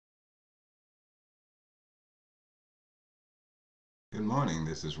Good morning,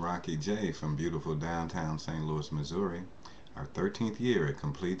 this is Rockyj from beautiful downtown St. Louis, Missouri, our 13th year at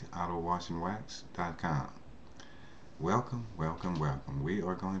CompleteAutoWashAndWax.com. Welcome, welcome, welcome. We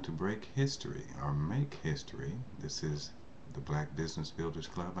are going to break history, or make history. This is the Black Business Builders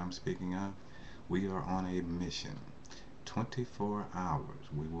Club I'm speaking of. We are on a mission. 24 hours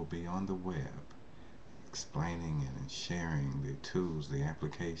we will be on the web explaining and sharing the tools, the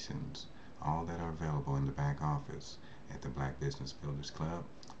applications, all that are available in the back office at the Black Business Builders Club.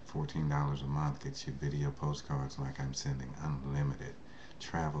 $14 a month gets you video postcards like I'm sending, unlimited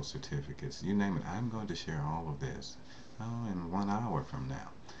travel certificates, you name it. I'm going to share all of this in 1 hour from now.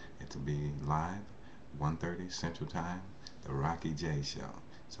 It will be live 1:30 Central Time, the Rockyj Show.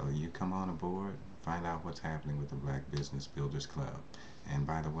 So you come on aboard, find out what's happening with the Black Business Builders Club. And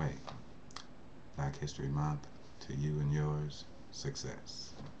by the way, Black History Month, to you and yours,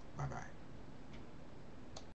 success. Bye-bye.